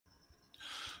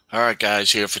All right, guys,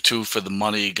 here for two for the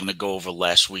money. Going to go over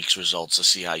last week's results to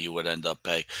see how you would end up.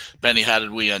 Hey, Benny, how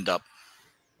did we end up?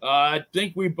 I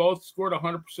think we both scored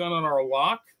 100% on our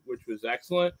lock, which was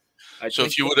excellent. I So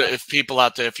think, if you would, if people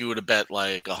out there, if you would have bet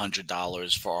like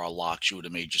 $100 for our locks, you would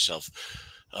have made yourself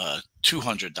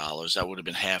 $200. That would have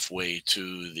been halfway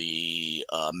to the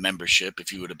membership.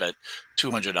 If you would have bet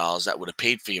 $200, that would have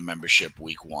paid for your membership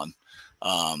week one.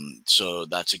 So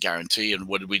that's a guarantee. And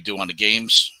what did we do on the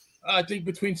games? I think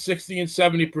between 60 and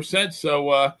 70%.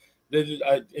 So,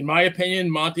 in my opinion,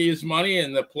 Monty is money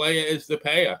and the player is the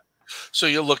payer. So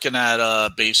you're looking at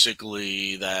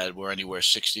basically that we're anywhere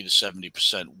 60 to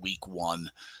 70% week one,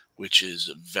 which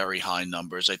is very high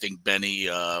numbers. I think Benny,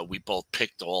 we both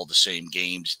picked all the same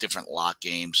games, different lock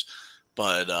games,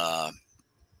 but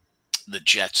the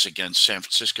Jets against San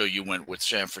Francisco, you went with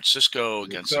San Francisco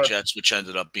against the Jets, which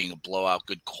ended up being a blowout.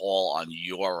 Good call on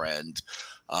your end.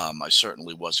 I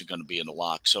certainly wasn't going to be in the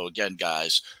lock. So again,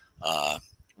 guys,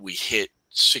 we hit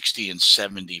 60 and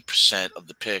 70% of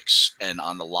the picks, and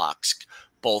on the locks,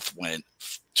 both went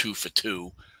 2 for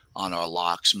 2 on our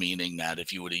locks, meaning that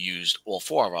if you would have used all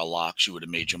four of our locks, you would have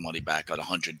made your money back on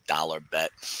 $100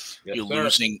 bet.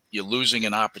 Yes, You're losing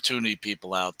an opportunity,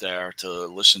 people out there, to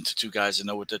listen to two guys that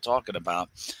know what they're talking about.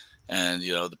 And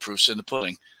the proof's in the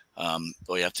pudding. All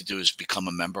you have to do is become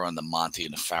a member on the Monte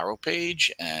and the Faro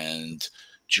page and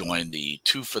join the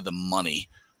Two for the Money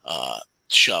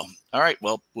show. All right,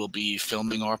 well, we'll be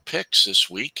filming our picks this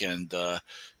week, and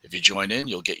if you join in,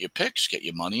 you'll get your picks, get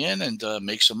your money in, and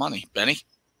make some money. Benny?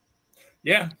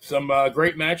 Yeah, some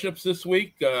great matchups this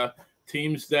week.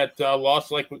 Teams that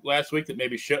lost like last week that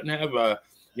maybe shouldn't have,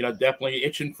 definitely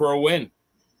itching for a win.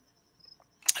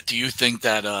 Do you think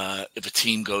that if a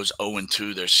team goes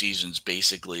 0-2, their season's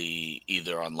basically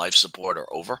either on life support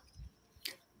or over?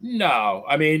 No,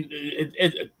 I mean,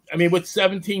 with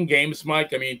 17 games,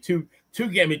 Mike. I mean, two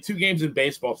games in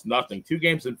baseball is nothing. 2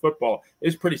 games in football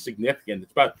is pretty significant.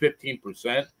 It's about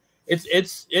 15%.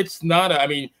 It's not. I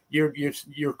mean,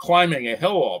 you're climbing a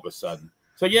hill all of a sudden.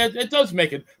 So yeah, it does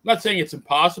make it. I'm not saying it's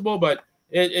impossible, but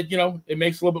it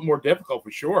makes it a little bit more difficult for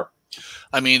sure.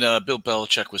 I mean, Bill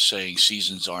Belichick was saying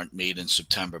seasons aren't made in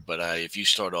September, but if you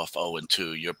start off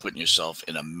 0-2, you're putting yourself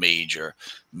in a major,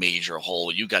 major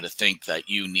hole. You got to think that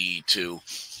you need to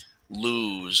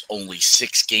lose only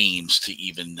 6 games to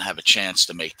even have a chance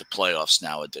to make the playoffs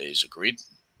nowadays. Agreed?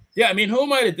 Yeah, I mean, who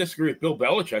am I to disagree with Bill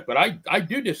Belichick? But I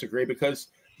do disagree because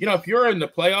if you're in the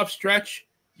playoff stretch,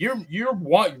 you're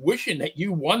wishing that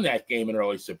you won that game in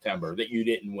early September that you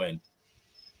didn't win.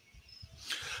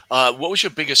 What was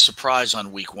your biggest surprise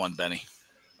on week one, Benny?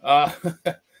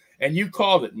 And you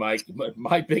called it, Mike.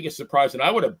 My biggest surprise, and I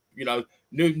would have,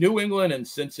 New England and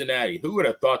Cincinnati. Who would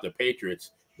have thought the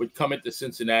Patriots would come into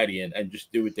Cincinnati and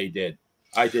just do what they did?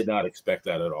 I did not expect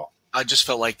that at all. I just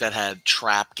felt like that had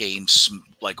trap games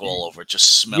like all over. It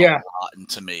just smelled rotten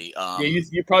to me.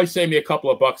 You probably saved me a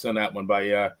couple of bucks on that one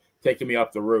by taking me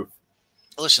off the roof.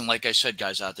 Listen, like I said,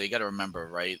 guys out there, you got to remember,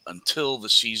 right? Until the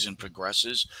season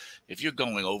progresses, if you're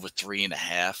going over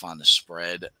 3.5 on the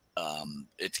spread,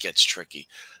 it gets tricky.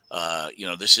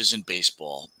 This isn't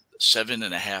baseball.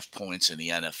 7.5 points in the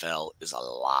NFL is a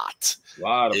lot.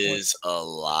 A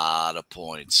lot of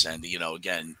points. And,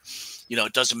 again,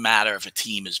 it doesn't matter if a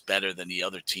team is better than the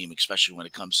other team, especially when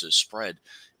it comes to the spread.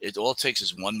 It all takes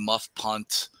is one muff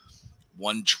punt,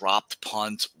 one dropped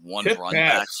punt, one run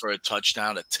back for a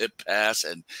touchdown, a tip pass,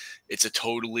 and it's a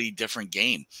totally different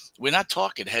game. We're not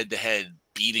talking head-to-head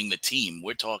beating the team.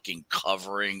 We're talking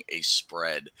covering a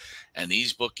spread. And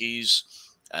these bookies,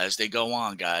 as they go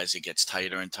on, guys, it gets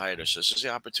tighter and tighter. So this is the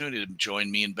opportunity to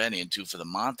join me and Benny and Two for the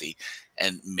Monte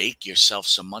and make yourself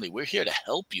some money. We're here to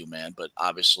help you, man, but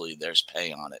obviously there's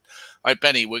pay on it. All right,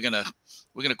 Benny, we're gonna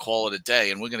call it a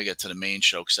day, and we're gonna get to the main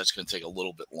show because that's gonna take a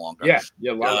little bit longer. Yeah,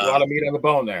 a lot of meat on the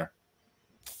bone there.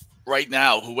 Right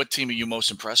now, what team are you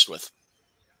most impressed with?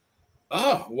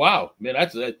 Oh wow, man,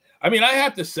 that's it. I mean, I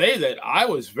have to say that I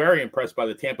was very impressed by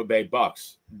the Tampa Bay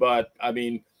Bucks, but I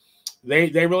mean, they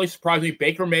really surprised me.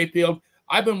 Baker Mayfield,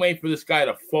 I've been waiting for this guy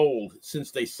to fold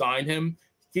since they signed him.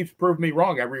 He keeps proving me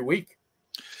wrong every week.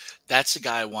 That's the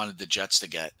guy I wanted the Jets to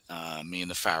get. Me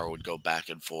and the Faro would go back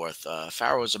and forth.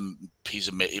 Faro is he's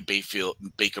a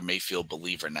Baker Mayfield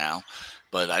believer now,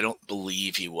 but I don't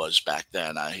believe he was back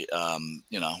then.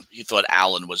 He thought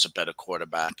Allen was a better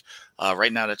quarterback.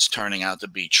 Right now, that's turning out to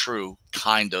be true.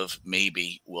 Kind of,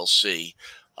 maybe. We'll see.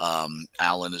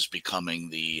 Allen is becoming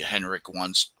the Henrik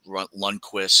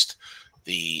Lundqvist,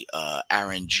 the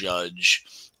Aaron Judge,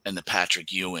 and the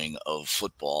Patrick Ewing of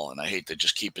football. And I hate to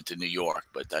just keep it to New York,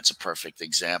 but that's a perfect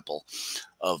example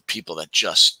of people that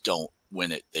just don't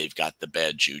win it, they've got the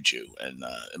bad juju. And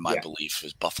in my Yeah. belief,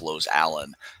 is Buffalo's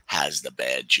Allen has the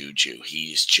bad juju.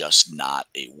 He's just not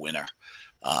a winner.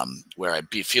 Where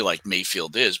feel like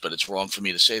Mayfield is, but it's wrong for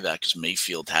me to say that because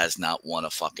Mayfield has not won a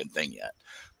fucking thing yet.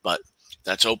 But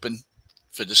that's open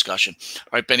for discussion. All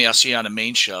right, Benny, I'll see you on the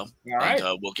main show. All And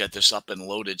right. we'll get this up and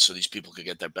loaded so these people could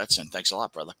get their bets in. Thanks a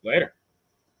lot, brother. Later.